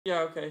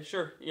Yeah, okay,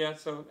 sure. Yeah,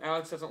 so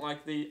Alex doesn't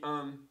like the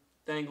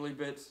dangly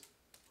bits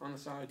on the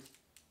sides.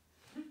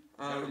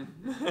 I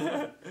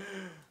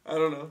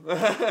don't know.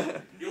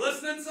 You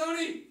listening,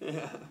 Sony?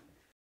 Yeah.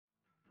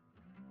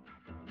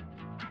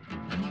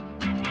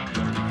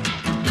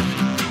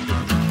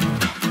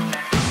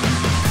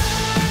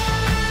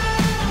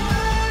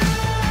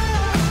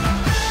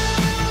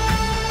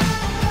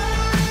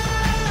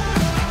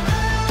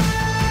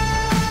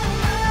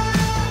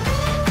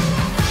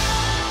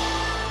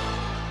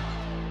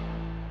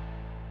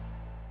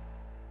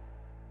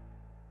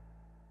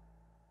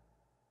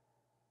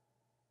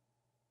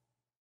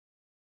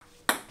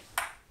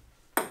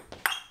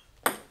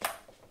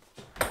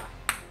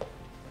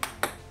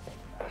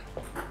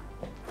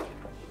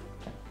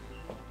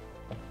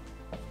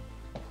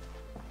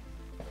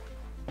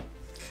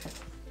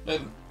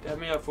 Dab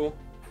me up, fool.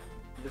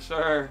 Yes,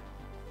 sir.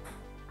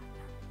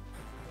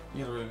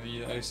 You gotta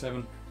review the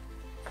A7.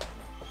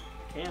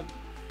 Can.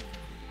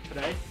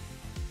 Today?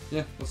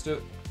 Yeah, let's do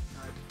it.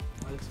 Alright,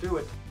 let's do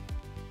it.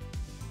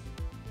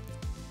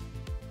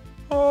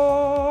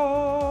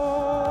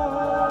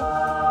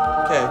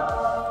 Okay.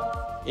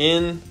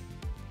 In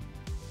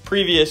a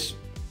previous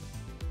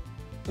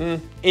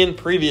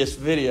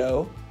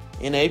video,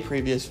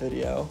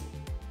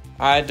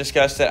 I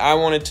discussed that I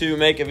wanted to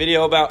make a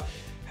video about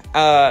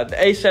the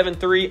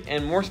A7 III,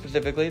 and more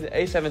specifically, the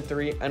A7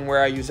 III and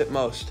where I use it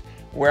most.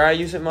 Where I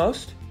use it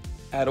most?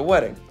 At a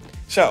wedding.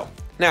 So,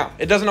 now,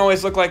 it doesn't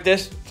always look like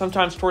this.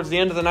 Sometimes towards the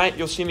end of the night,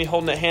 you'll see me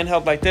holding it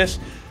handheld like this.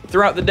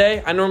 Throughout the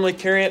day, I normally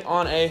carry it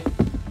on a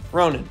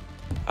Ronin.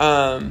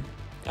 I've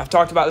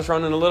talked about this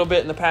Ronin a little bit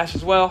in the past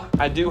as well.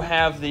 I do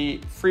have the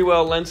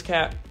Freewell lens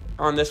cap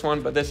on this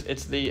one, but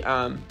it's the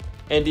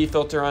ND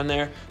filter on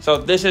there. So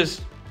this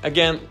is,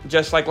 again,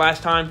 just like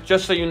last time,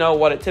 just so you know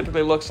what it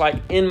typically looks like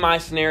in my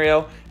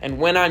scenario and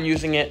when I'm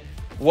using it,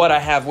 what I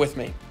have with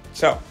me.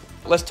 So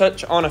let's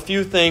touch on a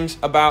few things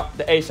about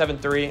the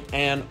A7 III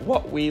and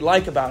what we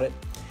like about it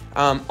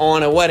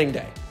on a wedding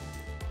day.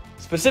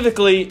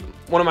 Specifically,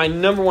 one of my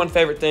number one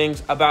favorite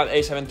things about the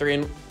A7 III,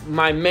 and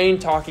my main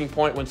talking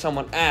point when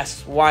someone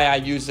asks why I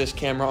use this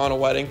camera on a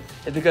wedding,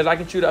 is because I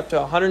can shoot up to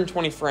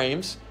 120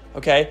 frames,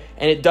 okay?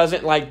 And it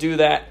doesn't like do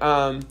that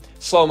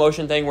slow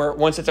motion thing where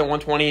once it's at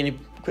 120 and you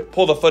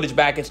pull the footage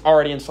back, it's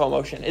already in slow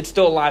motion. It's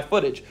still live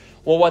footage.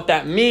 Well, what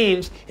that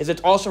means is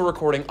it's also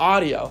recording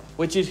audio,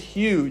 which is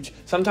huge.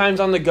 Sometimes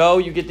on the go,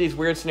 you get these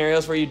weird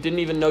scenarios where you didn't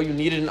even know you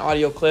needed an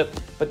audio clip,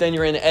 but then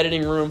you're in the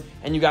editing room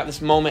and you got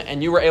this moment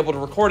and you were able to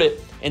record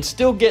it and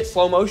still get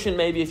slow motion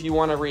maybe if you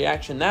want a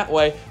reaction that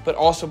way, but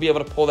also be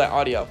able to pull that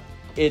audio.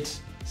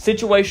 It's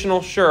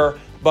situational, sure,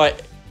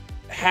 but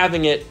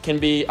having it can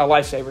be a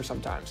lifesaver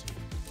sometimes.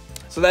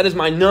 So that is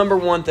my number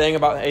one thing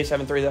about the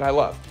A7 III that I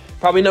love.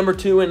 Probably number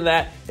two in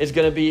that is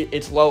going to be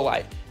its low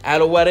light.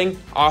 At a wedding,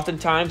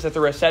 oftentimes at the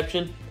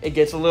reception, it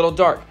gets a little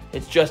dark.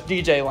 It's just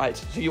DJ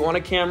lights. So you want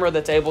a camera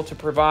that's able to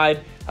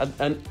provide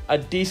a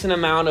decent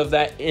amount of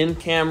that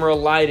in-camera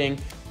lighting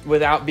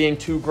without being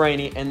too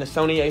grainy. And the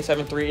Sony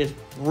A7 III is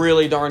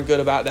really darn good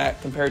about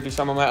that compared to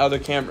some of my other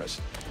cameras.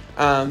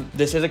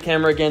 This is a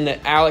camera, again,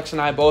 that Alex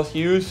and I both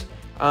use.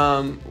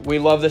 We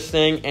love this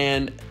thing,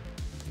 and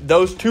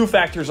those two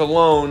factors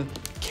alone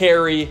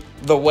carry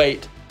the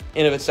weight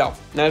in of itself.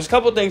 Now, there's a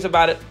couple of things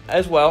about it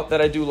as well that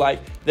I do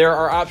like. There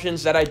are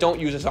options that I don't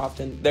use as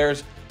often.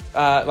 There's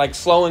like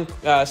slow and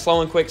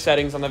quick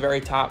settings on the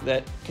very top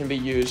that can be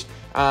used.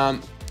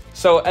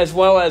 So as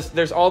well as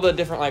there's all the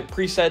different like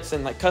presets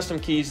and like custom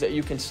keys that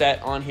you can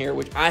set on here,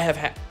 which I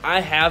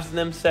have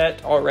them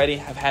set already.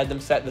 Have had them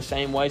set the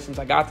same way since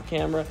I got the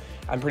camera.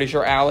 I'm pretty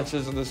sure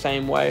Alex's are the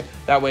same way.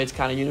 That way it's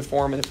kind of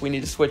uniform, and if we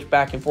need to switch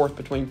back and forth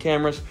between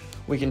cameras,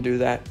 we can do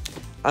that.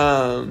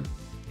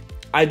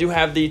 I do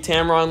have the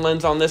Tamron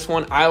lens on this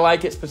one. I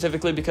like it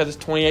specifically because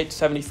it's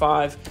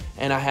 28-75,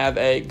 and I have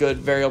a good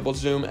variable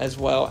zoom as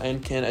well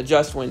and can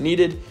adjust when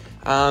needed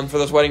for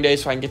those wedding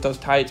days so I can get those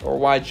tight or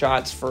wide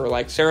shots for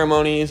like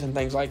ceremonies and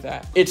things like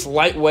that. It's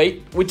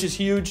lightweight, which is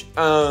huge.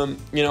 You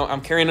know,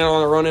 I'm carrying it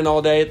on the Ronin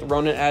all day. The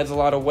Ronin adds a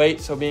lot of weight,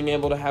 so being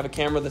able to have a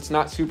camera that's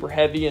not super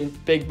heavy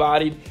and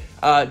big-bodied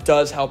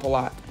does help a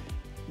lot.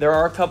 There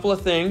are a couple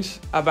of things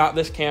about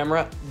this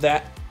camera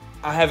that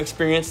I have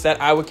experienced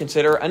that I would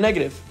consider a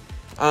negative.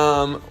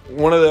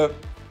 One of the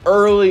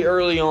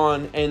early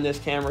on in this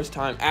camera's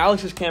time,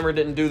 Alex's camera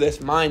didn't do this,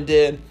 mine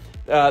did.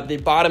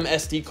 The bottom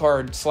SD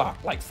card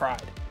slot like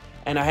fried,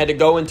 and I had to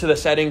go into the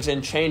settings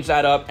and change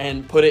that up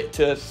and put it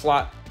to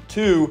slot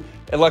 2.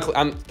 And luckily,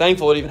 I'm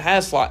thankful it even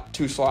has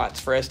 2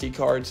 slots for SD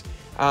cards,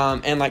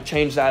 and like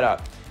change that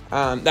up.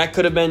 That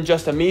could have been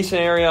just a me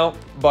scenario,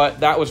 but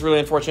that was really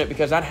unfortunate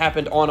because that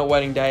happened on a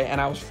wedding day,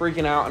 and I was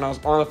freaking out, and I was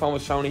on the phone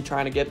with Sony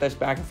trying to get this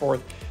back and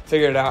forth,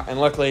 figured it out,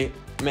 and luckily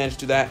I managed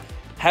to do that.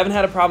 Haven't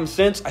had a problem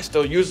since. I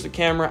still use the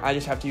camera. I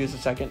just have to use the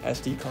second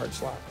SD card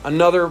slot.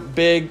 Another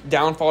big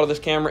downfall to this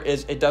camera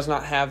is it does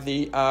not have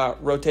the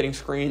rotating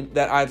screen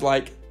that I'd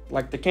like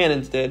the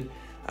Canons did.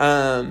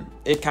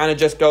 It kind of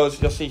just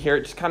goes, you'll see here,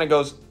 it just kind of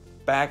goes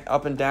back,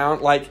 up and down.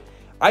 Like,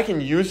 I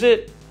can use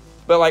it,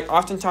 But like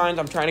oftentimes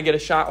I'm trying to get a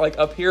shot like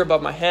up here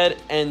above my head,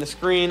 and the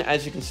screen,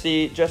 as you can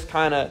see, just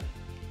kind of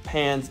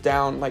pans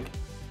down like,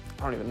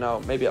 I don't even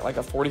know, maybe at like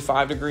a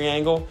 45-degree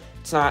angle.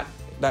 It's not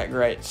that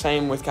great.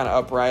 Same with kind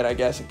of upright, I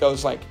guess. It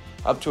goes like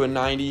up to a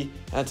 90, and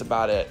that's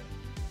about it.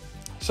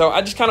 So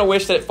I just kind of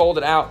wish that it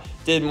folded out,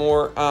 did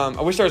more.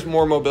 I wish there was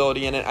more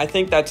mobility in it. I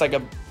think that's like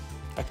a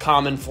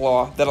common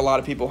flaw that a lot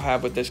of people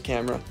have with this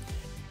camera.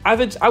 I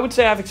would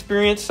say I've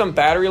experienced some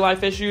battery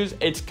life issues.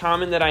 It's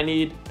common that I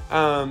need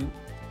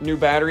new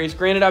batteries.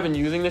 Granted, I've been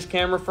using this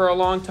camera for a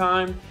long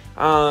time.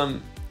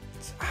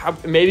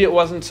 Maybe it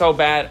wasn't so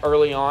bad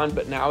early on,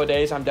 but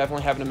nowadays I'm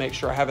definitely having to make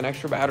sure I have an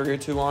extra battery or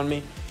two on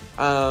me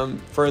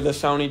for the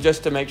Sony,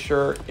 just to make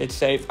sure it's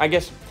safe. I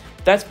guess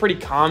that's pretty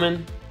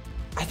common.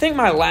 I think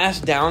my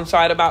last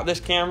downside about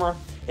this camera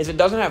is it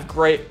doesn't have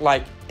great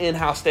like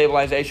in-house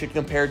stabilization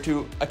compared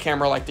to a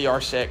camera like the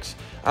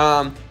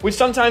R6, which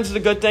sometimes is a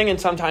good thing and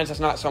sometimes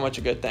it's not so much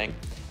a good thing.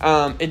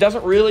 It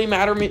doesn't really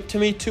matter to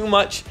me too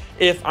much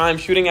if I'm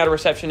shooting at a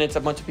reception, it's a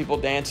bunch of people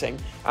dancing.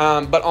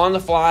 But on the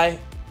fly,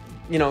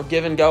 you know,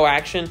 give and go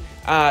action,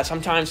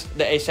 sometimes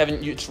the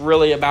A7, it's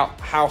really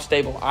about how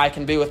stable I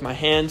can be with my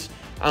hands.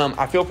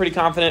 I feel pretty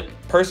confident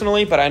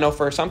personally, but I know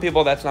for some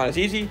people that's not as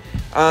easy.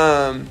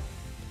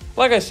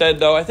 Like I said,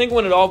 though, I think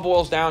when it all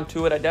boils down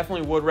to it, I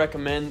definitely would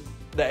recommend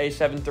the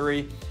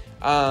A7III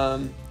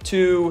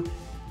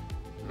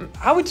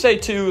I would say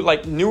to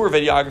like newer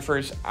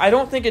videographers. I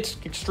don't think it's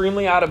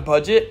extremely out of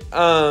budget.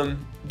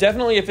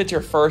 Definitely if it's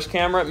your first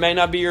camera, it may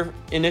not be your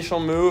initial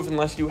move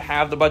unless you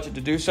have the budget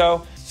to do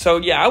so. So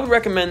yeah, I would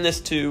recommend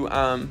this to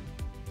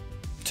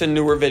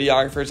newer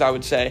videographers, I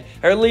would say,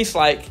 or at least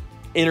like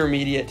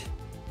intermediate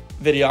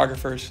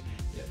videographers.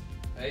 Yeah.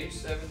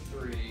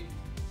 A7III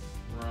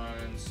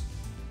runs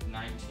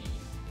 19.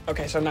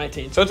 Okay, so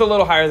 19. So it's a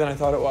little higher than I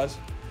thought it was,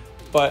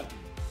 but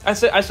I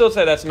still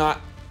say that's not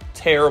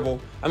terrible.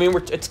 I mean,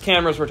 it's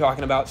cameras we're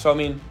talking about, so I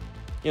mean,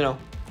 you know,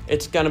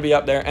 it's gonna be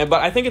up there.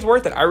 But I think it's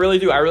worth it. I really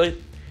do. I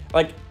really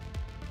like.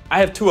 I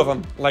have two of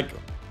them. Like,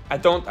 I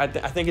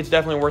think it's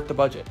definitely worth the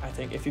budget. I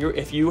think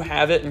if you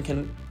have it and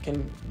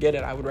can get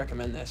it, I would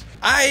recommend this.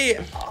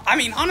 I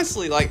mean,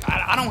 honestly, like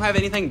I don't have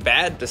anything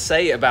bad to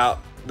say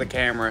about the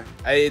camera.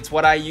 It's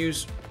what I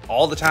use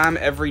all the time,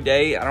 every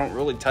day. I don't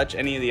really touch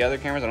any of the other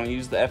cameras. I don't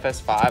use the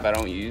FS5. I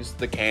don't use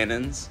the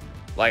Canons.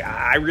 Like,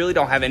 I really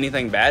don't have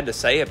anything bad to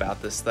say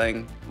about this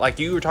thing. Like,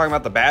 you were talking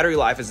about the battery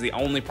life is the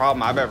only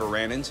problem I've ever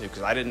ran into,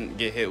 because I didn't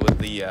get hit with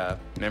the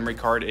memory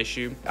card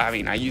issue. I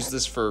mean, I use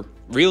this for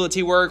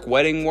realty work,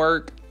 wedding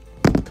work,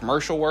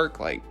 commercial work.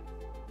 Like,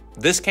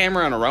 this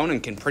camera on a Ronin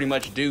can pretty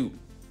much do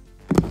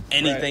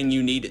anything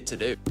you need it to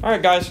do. All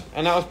right, guys,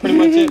 and that was pretty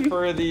much it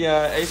for the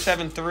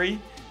A7 III.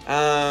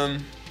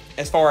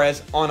 As far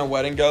as on a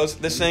wedding goes,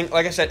 this thing,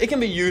 like I said, it can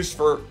be used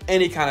for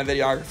any kind of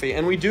videography,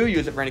 and we do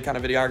use it for any kind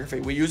of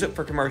videography. We use it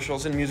for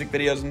commercials and music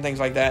videos and things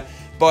like that,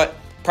 but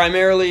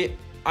primarily,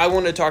 I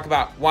wanted to talk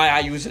about why I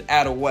use it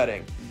at a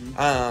wedding.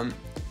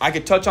 I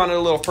could touch on it a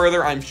little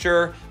further, I'm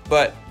sure,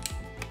 but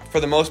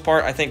for the most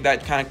part, I think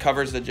that kind of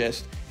covers the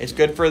gist. It's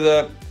good for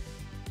the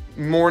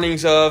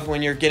mornings of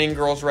when you're getting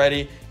girls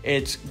ready.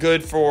 It's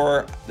good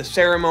for the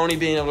ceremony,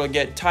 being able to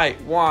get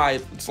tight,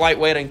 wide. It's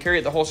lightweight. I can carry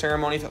it the whole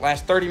ceremony if it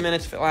lasts 30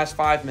 minutes, if it lasts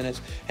 5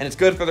 minutes. And it's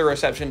good for the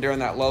reception during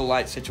that low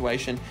light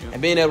situation. And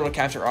being able to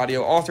capture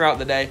audio all throughout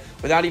the day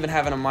without even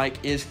having a mic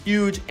is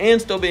huge, and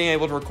still being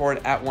able to record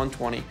at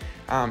 120.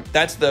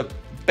 That's the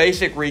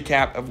basic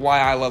recap of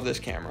why I love this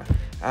camera.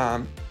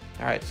 All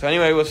right, so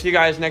anyway, we'll see you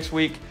guys next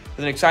week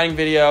with an exciting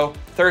video,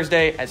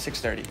 Thursday at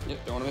 6:30.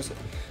 Yep, don't want to miss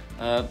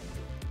it.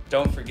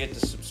 Don't forget to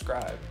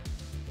subscribe.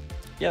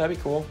 Yeah, that'd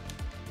be cool.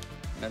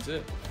 That's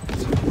it.